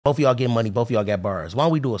Both of y'all get money, both of y'all got bars. Why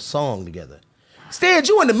don't we do a song together? Instead,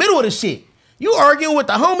 you in the middle of the shit. You arguing with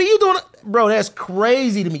the homie, you doing it. Bro, that's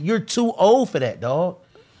crazy to me. You're too old for that, dog.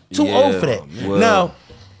 Too old for that. Well,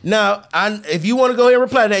 now, if you want to go ahead and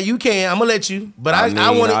reply to that, you can. I'm gonna let you. But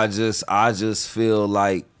I just feel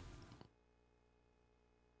like,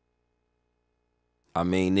 I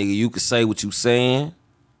mean, nigga, you can say what you saying,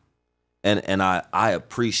 and I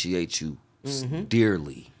appreciate you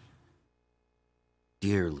dearly,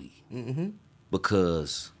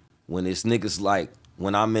 because when it's niggas like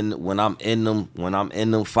when I'm in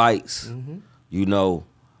them fights, you know,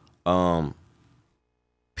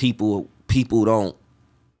 people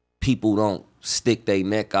don't stick their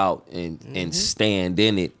neck out and stand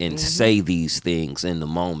in it and say these things in the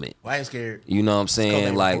moment. Well, I ain't scared. You know what I'm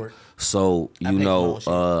saying? Like, so, you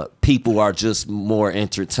know, people are just more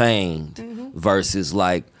entertained versus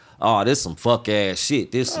like, oh, this some fuck ass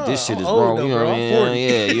shit. This shit is wrong. You know what I mean?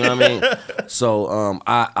 Yeah, you know what I mean? So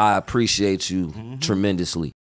I appreciate you tremendously.